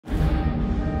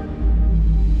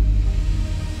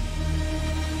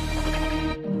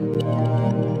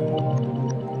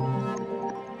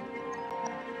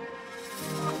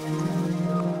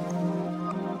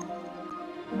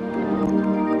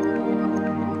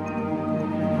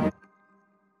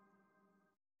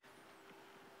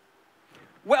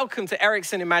Welcome to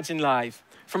Ericsson Imagine Live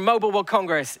from Mobile World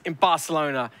Congress in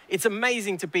Barcelona. It's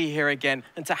amazing to be here again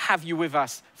and to have you with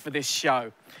us for this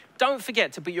show. Don't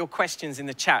forget to put your questions in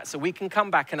the chat so we can come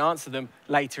back and answer them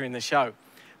later in the show.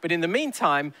 But in the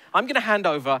meantime, I'm going to hand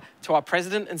over to our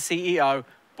President and CEO,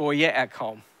 Börje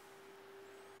Ekholm.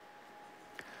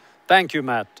 Thank you,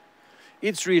 Matt.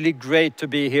 It's really great to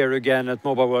be here again at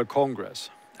Mobile World Congress.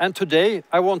 And today,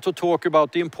 I want to talk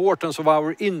about the importance of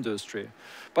our industry,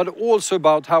 but also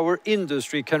about how our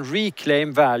industry can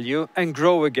reclaim value and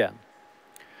grow again.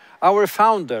 Our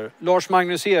founder, Lars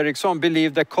Magnus Ericsson,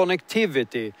 believed that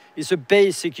connectivity is a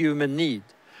basic human need.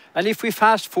 And if we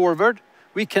fast forward,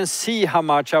 we can see how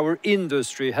much our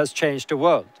industry has changed the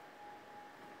world.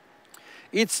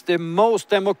 It's the most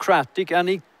democratic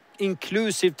and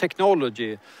inclusive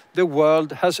technology the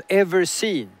world has ever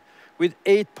seen, with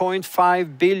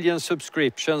 8.5 billion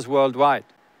subscriptions worldwide.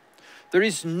 There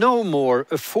is no more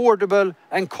affordable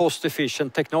and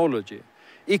cost-efficient technology.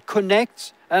 It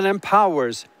connects and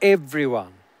empowers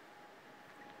everyone.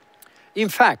 In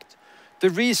fact,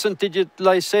 the recent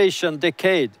digitalization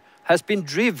decade has been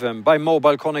driven by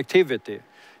mobile connectivity.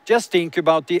 Just think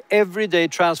about the everyday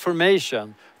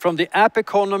transformation from the app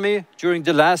economy during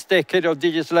the last decade of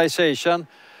digitalization,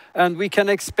 and we can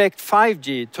expect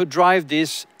 5G to drive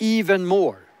this even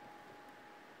more.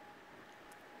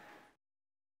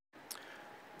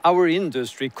 Our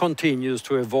industry continues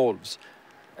to evolve,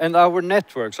 and our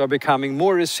networks are becoming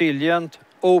more resilient,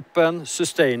 open,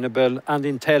 sustainable, and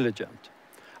intelligent.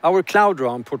 Our Cloud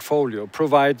RAN portfolio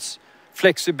provides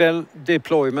flexible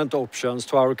deployment options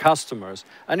to our customers,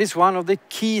 and is one of the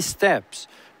key steps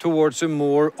towards a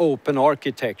more open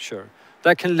architecture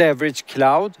that can leverage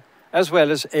cloud as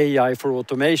well as AI for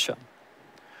automation.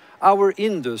 Our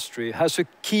industry has a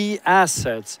key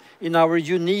assets in our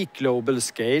unique global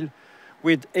scale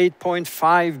with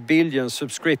 8.5 billion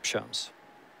subscriptions.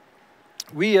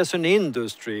 We as an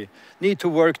industry need to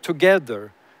work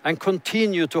together and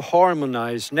continue to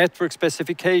harmonize network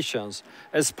specifications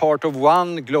as part of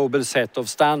one global set of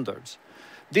standards.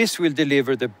 This will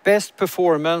deliver the best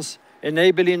performance,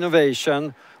 enable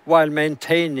innovation, while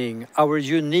maintaining our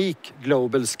unique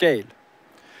global scale.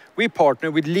 We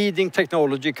partner with leading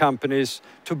technology companies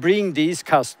to bring these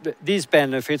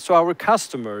benefits to our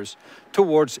customers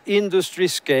towards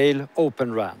industry-scale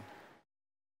Open RAN.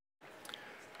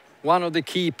 One of the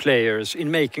key players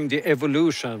in making the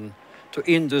evolution to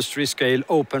industry-scale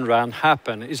Open RAN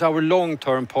happen is our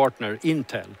long-term partner,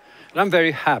 Intel. And I'm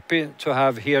very happy to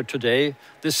have here today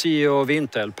the CEO of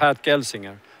Intel, Pat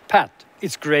Gelsinger. Pat,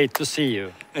 it's great to see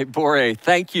you. Hey, Börje,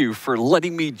 thank you for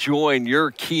letting me join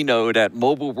your keynote at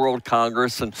Mobile World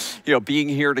Congress and being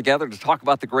here together to talk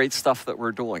about the great stuff that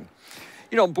we're doing.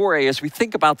 Börje, as we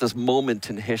think about this moment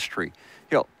in history,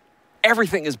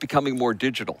 everything is becoming more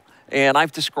digital. And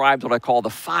I've described what I call the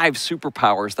 5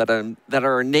 superpowers that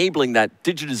are enabling that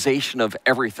digitization of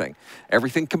everything.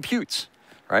 Everything computes,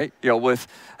 right? With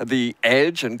the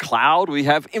edge and cloud, we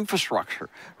have infrastructure,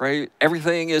 right?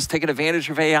 Everything is taking advantage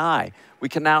of AI. We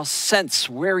can now sense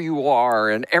where you are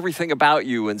and everything about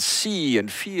you and see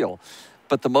and feel.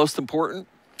 But the most important,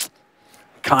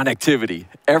 connectivity.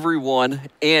 Everyone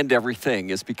and everything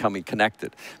is becoming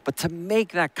connected. But to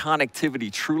make that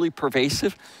connectivity truly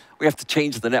pervasive, we have to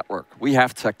change the network. We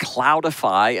have to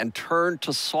cloudify and turn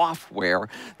to software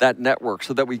that network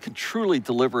so that we can truly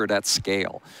deliver it at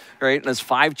scale, right? And as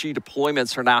 5G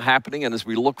deployments are now happening, and as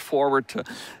we look forward to,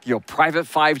 private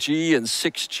 5G and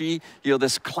 6G,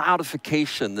 this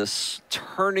cloudification, this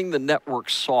turning the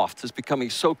network soft is becoming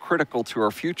so critical to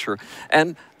our future.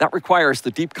 And that requires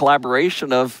the deep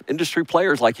collaboration of industry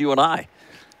players like you and I.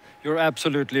 You're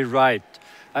absolutely right.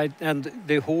 And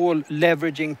the whole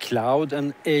leveraging cloud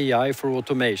and AI for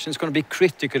automation is going to be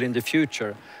critical in the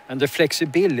future. And the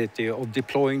flexibility of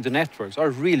deploying the networks are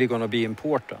really going to be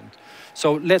important.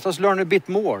 So let us learn a bit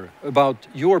more about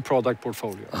your product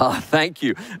portfolio. Thank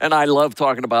you. And I love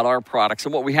talking about our products.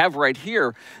 And what we have right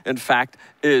here, in fact,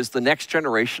 is the next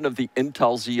generation of the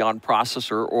Intel Xeon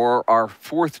processor, or our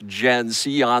 4th gen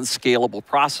Xeon scalable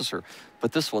processor.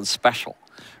 But this one's special,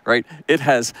 right? It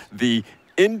has the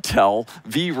Intel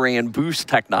vRAN boost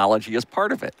technology as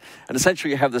part of it. And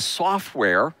essentially you have the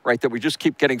software, right, that we just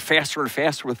keep getting faster and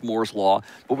faster with Moore's Law,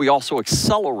 but we also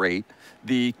accelerate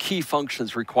the key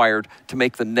functions required to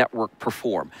make the network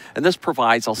perform. And this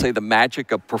provides, I'll say, the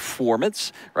magic of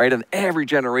performance, right? And every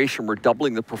generation we're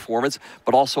doubling the performance,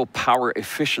 but also power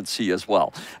efficiency as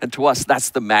well. And to us, that's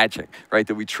the magic, right?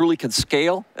 That we truly can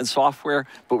scale in software,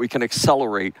 but we can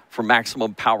accelerate for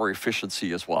maximum power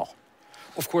efficiency as well.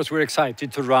 Of course, we're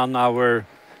excited to run our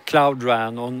Cloud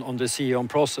RAN on the Xeon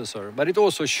processor, but it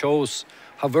also shows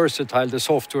how versatile the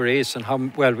software is and how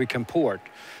well we can port.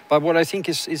 But what I think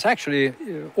is actually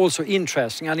also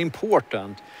interesting and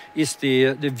important is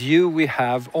the view we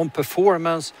have on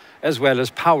performance as well as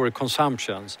power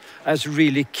consumptions as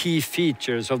really key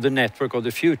features of the network of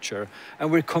the future.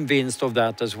 And we're convinced of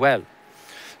that as well.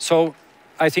 So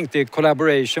I think the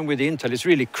collaboration with Intel is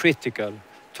really critical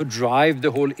to drive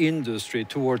the whole industry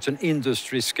towards an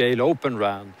industry scale Open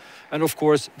RAN. And of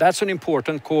course, that's an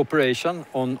important cooperation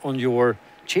on your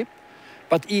chip.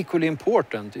 But equally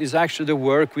important is actually the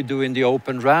work we do in the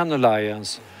Open RAN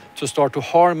Alliance to start to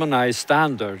harmonize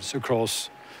standards across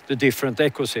the different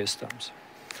ecosystems.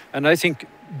 And I think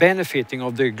benefiting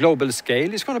of the global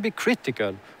scale is going to be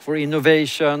critical for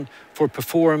innovation, for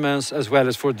performance, as well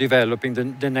as for developing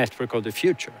the network of the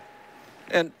future.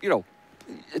 And, you know,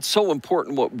 it's so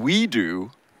important what we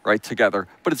do, right, together,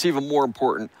 but it's even more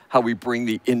important how we bring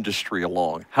the industry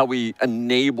along, how we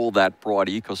enable that broad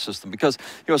ecosystem. Because,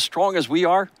 you know, as strong as we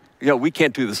are, you know, we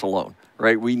can't do this alone,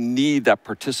 right? We need that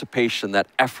participation, that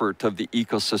effort of the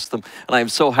ecosystem. And I am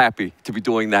so happy to be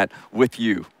doing that with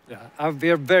you. Yeah, we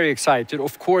are very excited,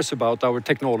 of course, about our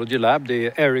technology lab,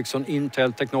 the Ericsson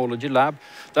Intel Technology Lab.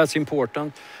 That's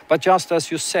important. But just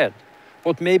as you said,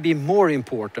 what may be more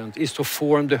important is to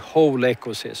form the whole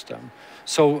ecosystem.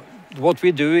 So what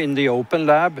we do in the Open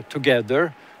Lab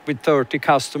together with 30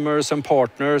 customers and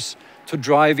partners to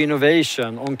drive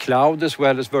innovation on cloud as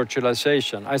well as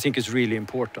virtualization, I think is really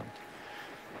important.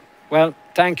 Well,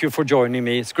 thank you for joining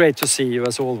me. It's great to see you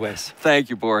as always. Thank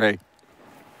you, Börje.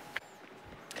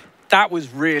 That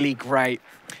was really great.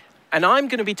 And I'm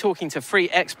going to be talking to 3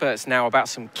 experts now about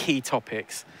some key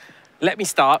topics. Let me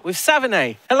start with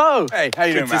Savinay. Hello. Hey, how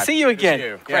you doing, Good to Matt? see you again. Good to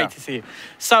see you. Great Yeah. to see you.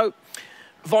 So,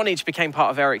 Vonage became part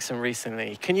of Ericsson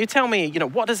recently. Can you tell me,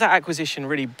 what does that acquisition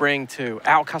really bring to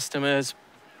our customers,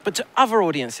 but to other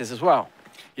audiences as well?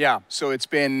 Yeah, so it's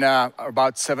been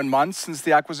about 7 months since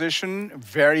the acquisition.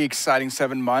 Very exciting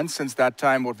 7 months. Since that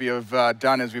time, what we have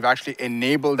done is we've actually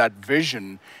enabled that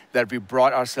vision that we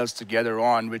brought ourselves together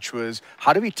on, which was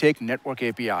how do we take network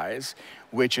APIs,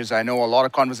 which is, I know, a lot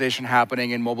of conversation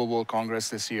happening in Mobile World Congress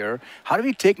this year. How do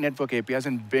we take network APIs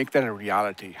and make that a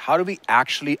reality? How do we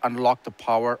actually unlock the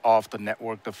power of the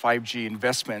network, the 5G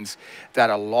investments that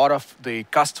a lot of the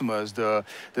customers, the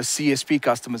CSP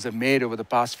customers have made over the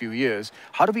past few years?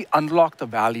 How do we unlock the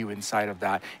value inside of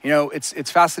that? You know,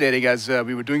 it's fascinating as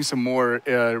we were doing some more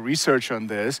research on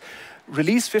this.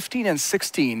 Release 15 and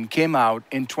 16 came out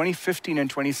in 2015 and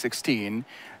 2016,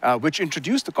 which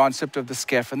introduced the concept of the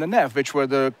SCEF and the NEF, which were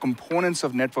the components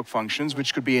of network functions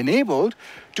which could be enabled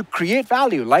to create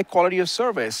value, like quality of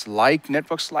service, like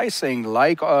network slicing,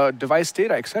 like device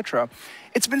data, etc.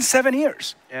 It's been 7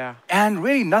 years. Yeah. And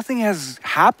really nothing has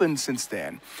happened since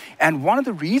then. And one of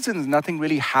the reasons nothing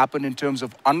really happened in terms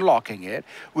of unlocking it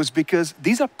was because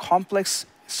these are complex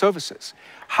services.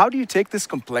 How do you take this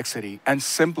complexity and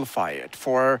simplify it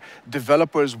for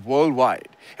developers worldwide?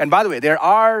 And by the way, there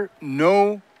are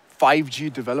no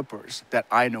 5G developers that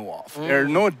I know of. There are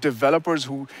no developers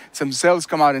who themselves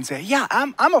come out and say, yeah,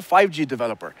 I'm a 5G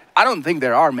developer. I don't think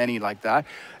there are many like that.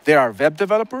 There are web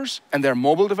developers and there are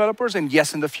mobile developers. And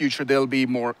yes, in the future, there'll be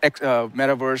more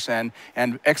metaverse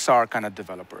and XR kind of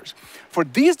developers. For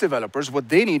these developers, what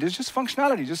they need is just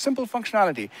functionality, just simple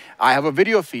functionality. I have a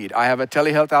video feed. I have a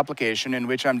telehealth application in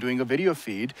which I'm doing a video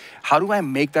feed. How do I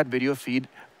make that video feed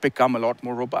become a lot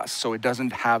more robust so it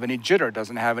doesn't have any jitter,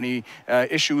 doesn't have any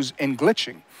issues in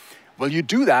glitching? Well, you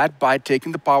do that by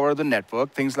taking the power of the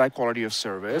network, things like quality of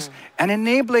service, and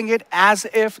enabling it as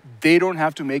if they don't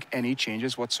have to make any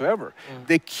changes whatsoever.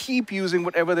 They keep using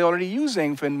whatever they're already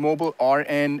using in mobile or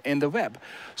in the web.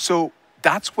 So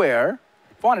that's where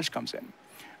Vonage comes in,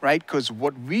 right? Because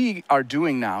what we are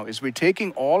doing now is we're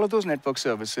taking all of those network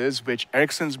services, which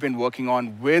Ericsson's been working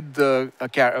on with the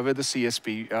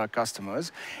CSP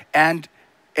customers, and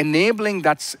enabling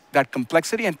that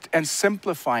complexity and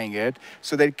simplifying it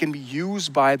so that it can be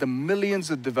used by the millions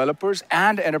of developers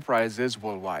and enterprises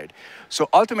worldwide. So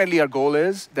ultimately, our goal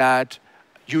is that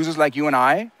users like you and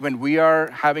I, when we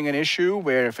are having an issue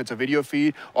where if it's a video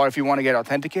feed or if you want to get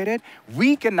authenticated,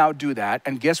 we can now do that.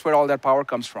 And guess where all that power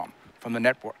comes from? From the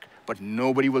network. But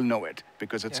nobody will know it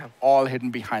because it's all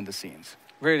hidden behind the scenes.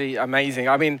 Really amazing.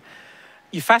 I mean,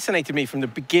 you fascinated me from the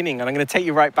beginning, and I'm going to take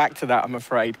you right back to that, I'm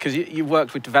afraid, because you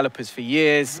worked with developers for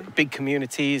years, big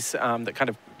communities that kind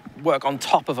of work on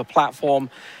top of a platform.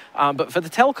 But for the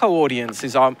telco audience,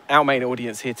 is our main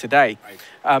audience here today,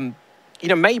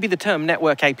 maybe the term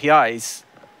network APIs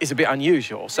is a bit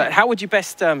unusual. So how would you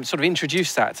best sort of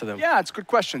introduce that to them? Yeah, it's a good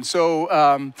question.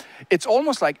 So it's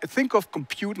almost like, think of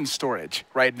compute and storage,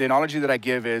 right? The analogy that I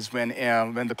give is when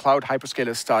the cloud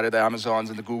hyperscalers started, the Amazons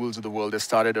and the Googles of the world, they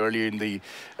started early in the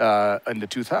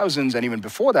 2000s, and even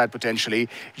before that, potentially,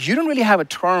 you don't really have a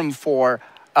term for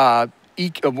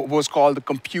what was called the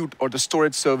compute or the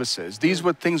storage services. These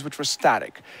were things which were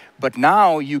static. But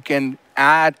now you can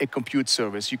add a compute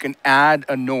service, you can add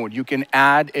a node, you can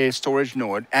add a storage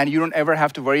node, and you don't ever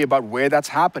have to worry about where that's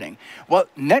happening. Well,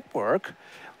 network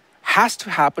has to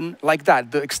happen like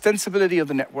that. The extensibility of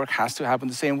the network has to happen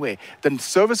the same way. The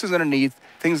services underneath,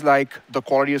 things like the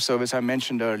quality of service I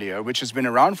mentioned earlier, which has been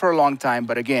around for a long time,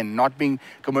 but again, not being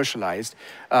commercialized.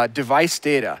 Device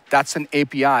data, that's an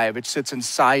API which sits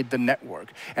inside the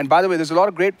network. And by the way, there's a lot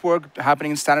of great work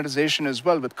happening in standardization as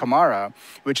well with Kamara,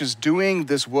 which is doing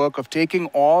this work of taking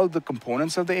all the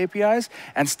components of the APIs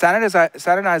and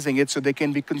standardizing it so they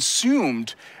can be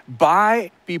consumed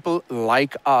by people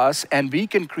like us, and we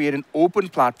can create an open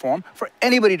platform for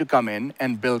anybody to come in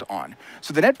and build on.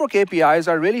 So the network APIs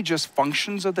are really just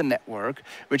functions of the network,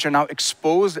 which are now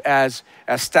exposed as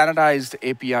standardized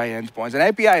API endpoints. An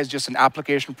API is just an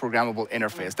application programmable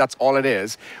interface. That's all it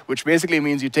is, which basically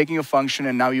means you're taking a function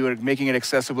and now you are making it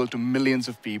accessible to millions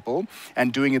of people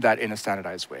and doing that in a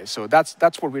standardized way. So that's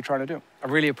what we're trying to do. I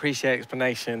really appreciate the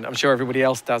explanation. I'm sure everybody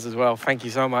else does as well. Thank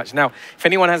you so much. Now, if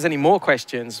anyone has any more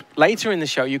questions, later in the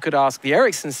show, you could ask the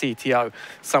Ericsson CTO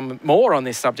some more on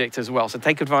this subject as well. So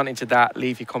take advantage of that.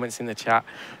 Leave your comments in the chat.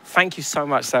 Thank you so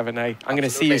much, Savinay. I'm going to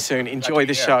see you soon. Enjoy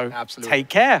the show. Absolutely. Take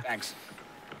care. Thanks.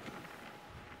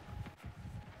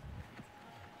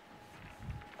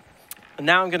 And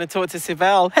now I'm going to talk to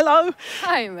Sibel. Hello.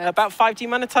 Hi, Matt. About 5G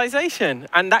monetization.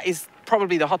 And that is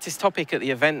probably the hottest topic at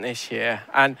the event this year.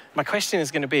 And my question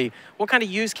is going to be, what kind of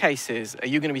use cases are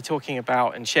you going to be talking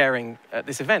about and sharing at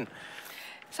this event?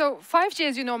 So 5G,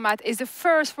 as you know, Matt, is the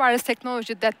first wireless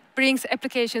technology that brings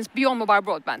applications beyond mobile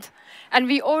broadband. And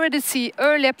we already see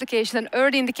early applications and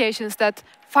early indications that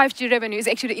 5G revenue is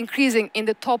actually increasing in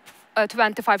the top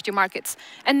 20 5G markets,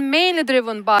 and mainly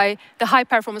driven by the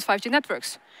high-performance 5G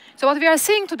networks. So what we are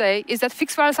seeing today is that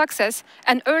fixed wireless access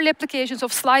and early applications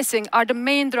of slicing are the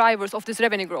main drivers of this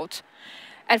revenue growth.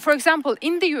 And for example,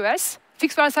 in the US,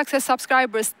 fixed wireless access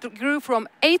subscribers grew from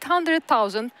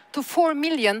 800,000 to 4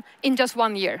 million in just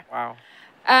 1 year. Wow.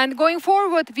 And going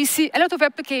forward, we see a lot of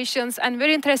applications and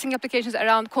very interesting applications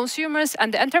around consumers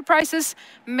and the enterprises,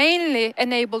 mainly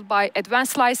enabled by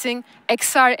advanced slicing,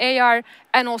 XR, AR,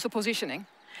 and also positioning.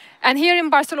 And here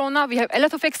in Barcelona, we have a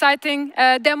lot of exciting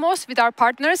demos with our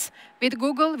partners, with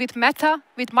Google, with Meta,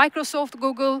 with Microsoft,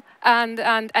 Google,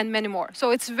 and many more.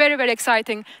 So it's very, very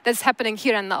exciting that's happening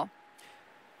here and now.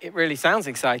 It really sounds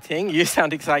exciting. You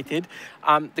sound excited.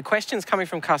 The questions coming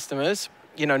from customers,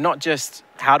 you know, not just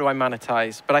how do I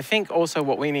monetize, but I think also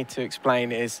what we need to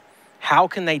explain is how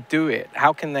can they do it?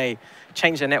 How can they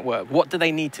change their network? What do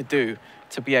they need to do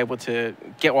to be able to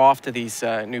get after these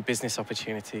new business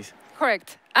opportunities?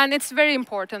 Correct. And it's very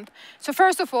important. So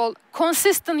first of all,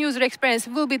 consistent user experience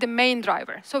will be the main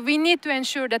driver. So we need to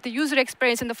ensure that the user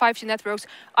experience in the 5G networks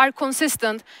are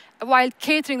consistent while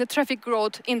catering the traffic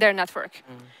growth in their network.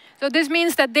 So this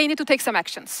means that they need to take some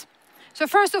actions. So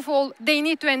first of all, they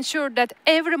need to ensure that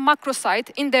every macro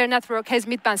site in their network has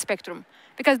mid-band spectrum,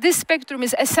 because this spectrum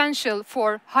is essential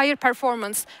for higher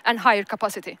performance and higher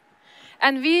capacity.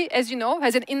 And we, as you know,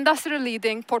 has an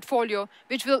industry-leading portfolio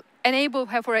which will enable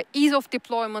for an ease of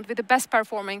deployment with the best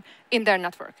performing in their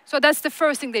network. So that's the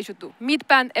first thing they should do,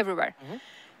 mid-band everywhere.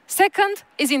 Second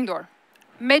is indoor.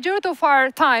 Majority of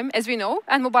our time, as we know,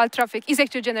 and mobile traffic is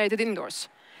actually generated indoors.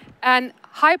 And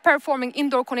high-performing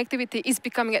indoor connectivity is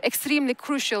becoming an extremely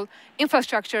crucial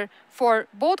infrastructure for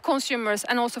both consumers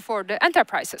and also for the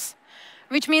enterprises,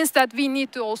 which means that we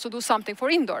need to also do something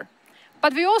for indoor.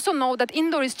 But we also know that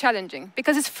indoor is challenging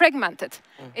because it's fragmented.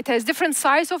 It has different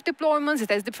size of deployments,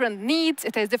 it has different needs,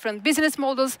 it has different business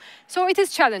models, so it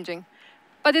is challenging.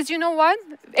 But as you know what?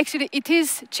 Actually, it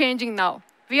is changing now.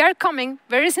 We are coming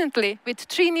very recently with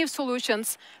 3 new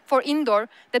solutions for indoor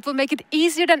that will make it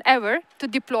easier than ever to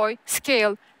deploy,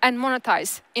 scale, and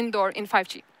monetize indoor in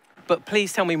 5G. But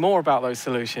please tell me more about those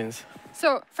solutions.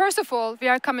 So first of all, we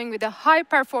are coming with a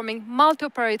high-performing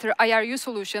multi-operator IRU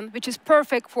solution, which is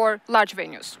perfect for large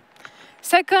venues.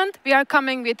 Second, we are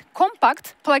coming with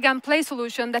compact plug-and-play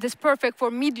solution that is perfect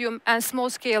for medium and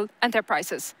small-scale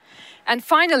enterprises. And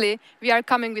finally, we are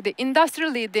coming with the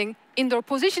industry-leading indoor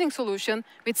positioning solution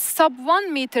with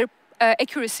sub-1 meter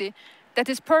accuracy, that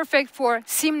is perfect for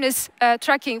seamless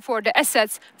tracking for the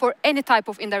assets for any type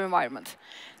of indoor environment.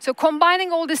 So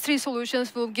combining all these three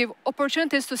solutions will give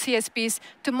opportunities to CSPs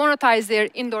to monetize their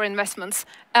indoor investments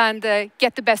and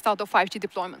get the best out of 5G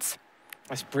deployments.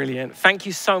 That's brilliant. Thank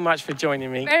you so much for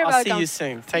joining me. Very I'll welcome. see you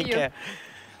soon. Take See you. care.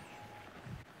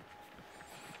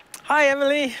 Hi,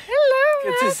 Emily.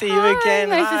 Hello. Good to Matt. see you Hi, again.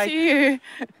 Nice Hi. to see you.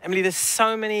 Emily, there's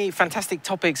so many fantastic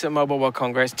topics at Mobile World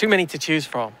Congress, too many to choose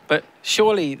from. But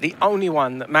surely the only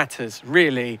one that matters,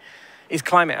 really, is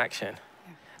climate action.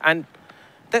 And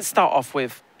let's start off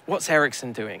with, what's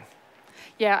Ericsson doing?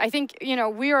 Yeah, I think,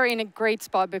 we are in a great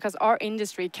spot because our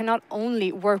industry can not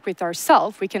only work with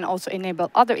ourselves, we can also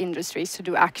enable other industries to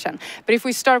do action. But if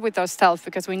we start with ourselves,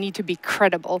 because we need to be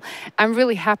credible, I'm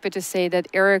really happy to say that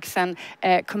Ericsson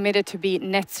committed to be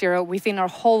net zero within our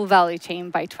whole value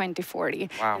chain by 2040.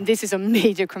 Wow. And this is a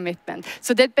major commitment.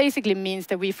 So that basically means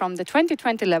that we, from the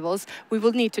 2020 levels, we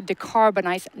will need to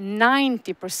decarbonize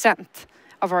 90%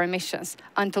 of our emissions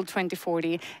until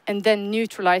 2040, and then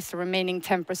neutralize the remaining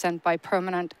 10% by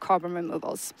permanent carbon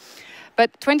removals.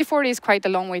 But 2040 is quite a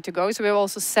long way to go, so we've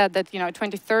also said that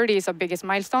 2030 is our biggest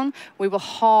milestone. We will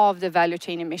halve the value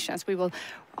chain emissions. We will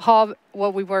halve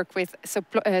what we work with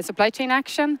supply chain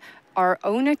action, our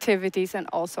own activities, and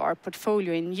also our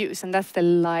portfolio in use, and that's the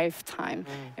lifetime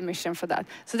emission for that.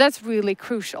 So that's really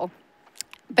crucial.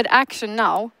 But action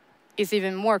now is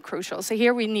even more crucial. So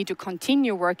here we need to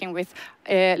continue working with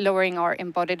lowering our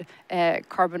embodied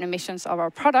carbon emissions of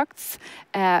our products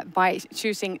by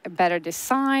choosing a better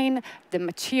design, the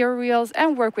materials,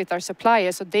 and work with our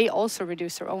suppliers so they also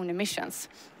reduce their own emissions.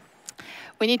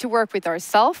 We need to work with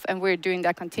ourselves, and we're doing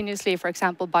that continuously, for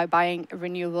example, by buying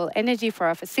renewable energy for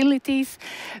our facilities.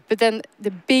 But then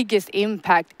the biggest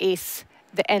impact is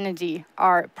the energy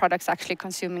our products actually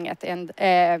consuming at the end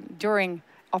during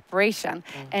operation.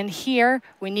 And here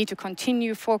we need to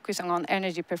continue focusing on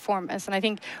energy performance. And I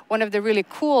think one of the really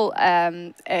cool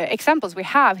examples we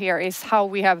have here is how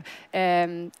we have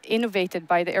innovated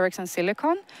by the Ericsson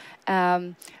Silicon,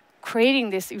 creating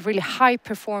this really high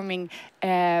performing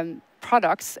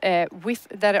products with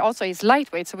that also is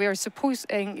lightweight. So we are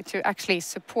supposing to actually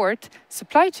support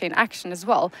supply chain action as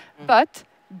well. But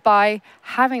by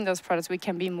having those products, we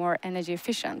can be more energy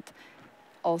efficient,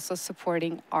 also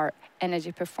supporting our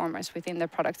energy performance within the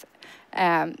products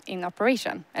in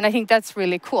operation. And I think that's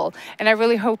really cool. And I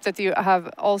really hope that you have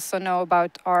also know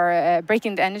about our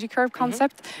breaking the energy curve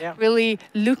concept, really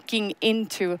looking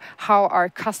into how our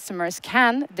customers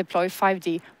can deploy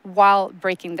 5G while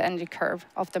breaking the energy curve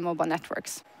of the mobile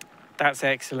networks. That's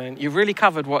excellent. You've really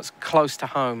covered what's close to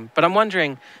home. But I'm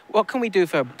wondering, what can we do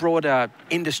for broader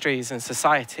industries and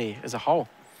society as a whole?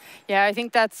 Yeah, I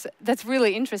think that's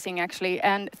really interesting, actually.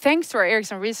 And thanks to our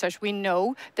Ericsson research, we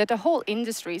know that the whole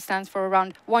industry stands for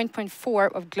around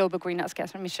 1.4 of global greenhouse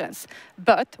gas emissions.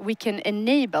 But we can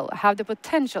have the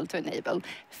potential to enable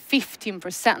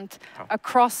 15%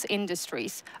 across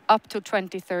industries up to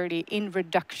 2030 in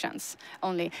reductions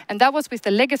only. And that was with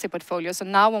the legacy portfolio. So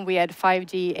now when we add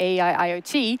 5G, AI,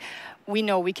 IoT, we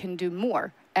know we can do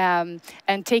more. And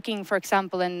taking, for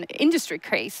example, an industry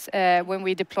case, when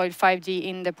we deployed 5G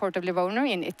in the port of Livorno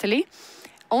in Italy,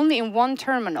 only in one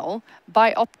terminal,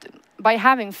 by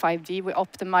having 5G, we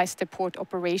optimized the port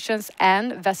operations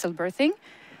and vessel berthing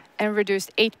and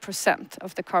reduced 8%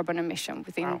 of the carbon emission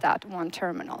within that one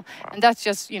terminal. And that's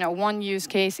just, one use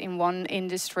case in one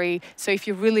industry. So if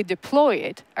you really deploy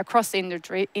it across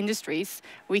industries,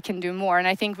 we can do more. And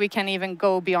I think we can even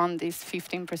go beyond these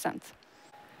 15%.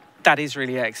 That is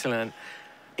really excellent.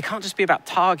 It can't just be about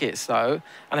targets, though.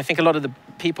 And I think a lot of the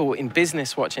people in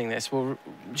business watching this will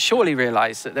surely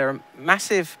realize that there are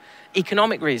massive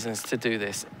economic reasons to do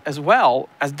this, as well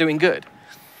as doing good.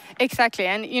 Exactly.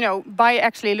 And, by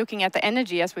actually looking at the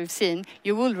energy, as we've seen,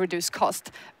 you will reduce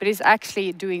cost. But it's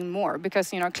actually doing more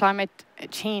because, climate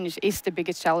change is the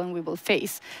biggest challenge we will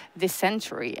face this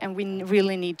century. And we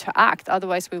really need to act.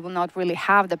 Otherwise, we will not really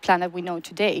have the planet we know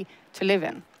today to live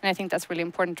in. And I think that's really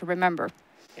important to remember.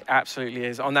 It absolutely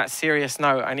is. On that serious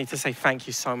note, I need to say thank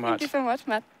you so much. Thank you so much,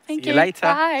 Matt. Thank you. See you later.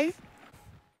 Bye.